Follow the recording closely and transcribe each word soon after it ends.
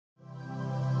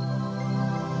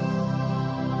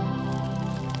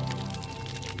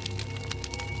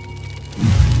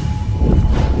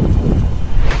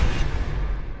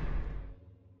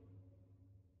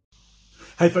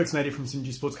Hey folks, Nadia from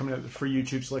Synergy Sports coming out with the free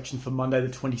YouTube selection for Monday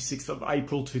the 26th of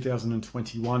April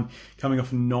 2021. Coming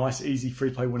off a nice easy free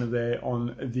play winner there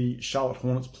on the Charlotte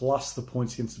Hornets plus the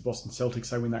points against the Boston Celtics.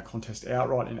 They win that contest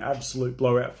outright in absolute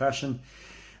blowout fashion.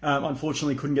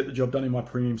 Unfortunately, couldn't get the job done in my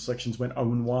premium selections, went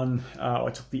 0-1.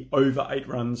 I took the over 8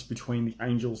 runs between the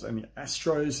Angels and the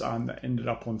Astros that ended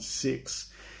up on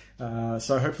 6.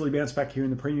 So hopefully bounce back here in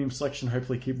the premium selection,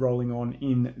 hopefully keep rolling on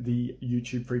in the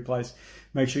YouTube free plays.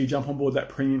 Make sure you jump on board that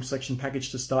premium selection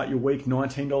package to start your week.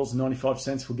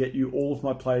 $19.95 will get you all of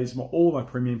my plays, all of my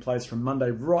premium plays from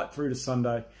Monday right through to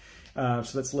Sunday.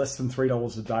 So that's less than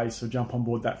 $3 a day. So jump on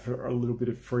board that for a little bit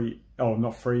of free, oh,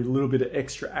 not free, a little bit of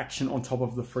extra action on top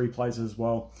of the free plays as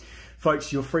well.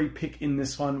 Folks, your free pick in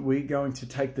this one, we're going to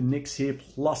take the Knicks here,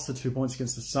 plus the 2 points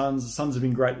against the Suns. The Suns have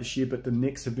been great this year, but the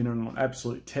Knicks have been on an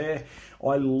absolute tear.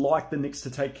 I like the Knicks to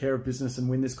take care of business and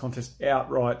win this contest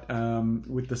outright,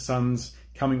 with the Suns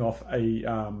coming off a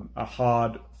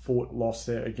hard-fought loss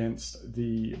there against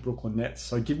the Brooklyn Nets.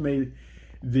 So give me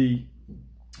the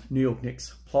New York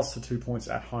Knicks plus the 2 points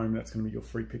at home. That's going to be your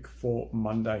free pick for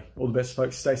Monday. All the best,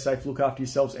 folks. Stay safe, look after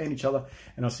yourselves and each other,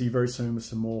 and I'll see you very soon with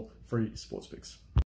some more free sports picks.